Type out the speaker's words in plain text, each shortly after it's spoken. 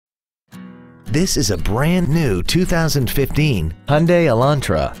This is a brand new 2015 Hyundai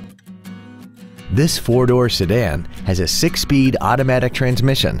Elantra. This four-door sedan has a 6-speed automatic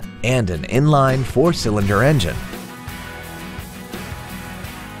transmission and an inline 4-cylinder engine.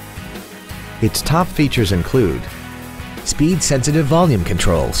 Its top features include speed-sensitive volume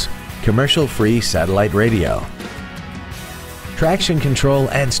controls, commercial-free satellite radio, traction control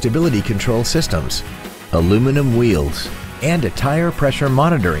and stability control systems, aluminum wheels, and a tire pressure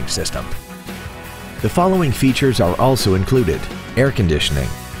monitoring system. The following features are also included: air conditioning,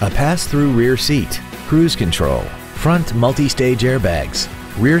 a pass-through rear seat, cruise control, front multi-stage airbags,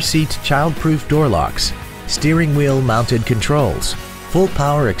 rear seat child-proof door locks, steering wheel mounted controls, full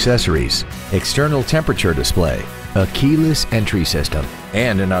power accessories, external temperature display, a keyless entry system,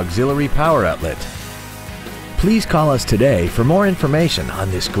 and an auxiliary power outlet. Please call us today for more information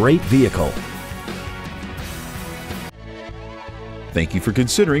on this great vehicle. Thank you for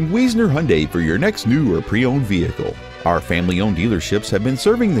considering Wiesner Hyundai for your next new or pre-owned vehicle. Our family-owned dealerships have been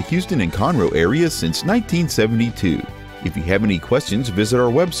serving the Houston and Conroe areas since 1972. If you have any questions, visit our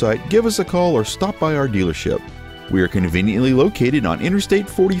website, give us a call, or stop by our dealership. We are conveniently located on Interstate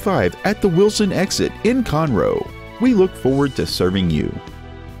 45 at the Wilson exit in Conroe. We look forward to serving you.